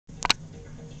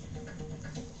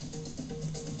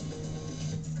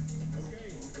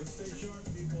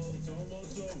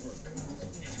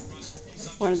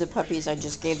One of the puppies I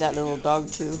just gave that little dog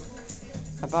to.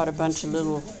 I bought a bunch of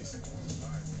little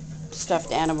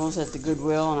stuffed animals at the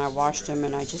Goodwill, and I washed them,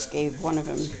 and I just gave one of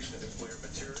them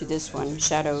to this one,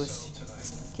 Shadows.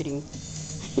 Kidding.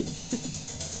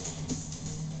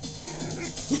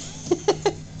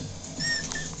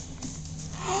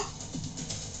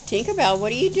 Tinkerbell,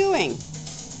 what are you doing?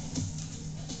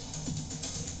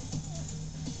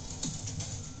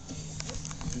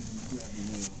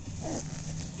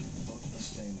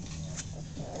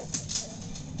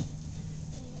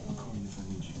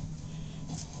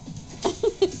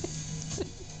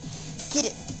 Get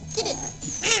it! Get it!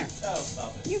 Oh,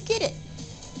 stop it. You get it!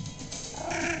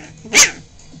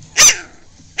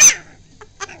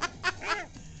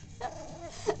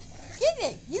 Get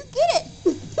it! You get it!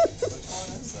 Which one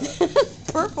is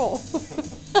that? Purple.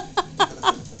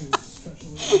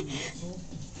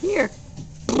 Here.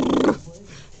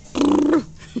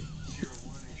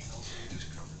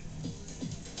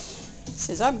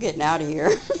 Says, I'm getting out of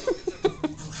here.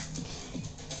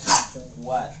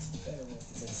 What?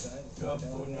 Go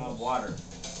put it on water.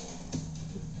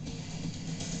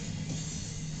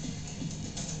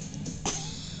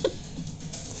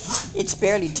 It's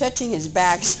barely touching his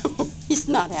back, so he's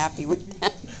not happy with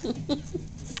that.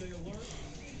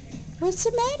 What's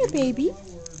the matter, baby?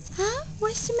 Huh?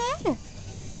 What's the matter?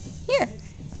 Here.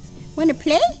 Want to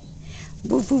play?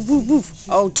 Woof, woof, woof, woof.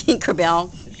 Oh,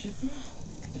 Tinkerbell.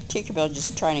 Tinkerbell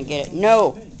just trying to get it.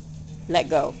 No. Let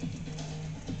go.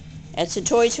 That's the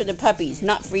toys for the puppies,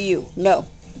 not for you. No.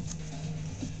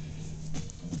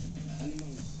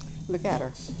 Look at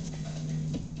her.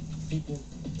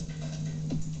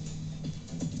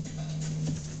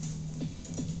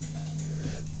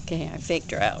 Okay, I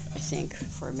faked her out, I think,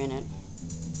 for a minute.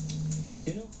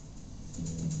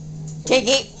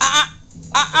 Kiki!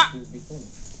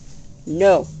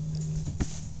 No.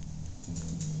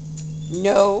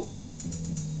 No.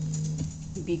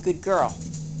 Be a good girl.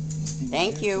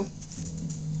 Thank you.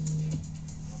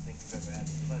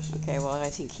 Okay, well, I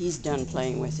think he's done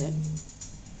playing with it.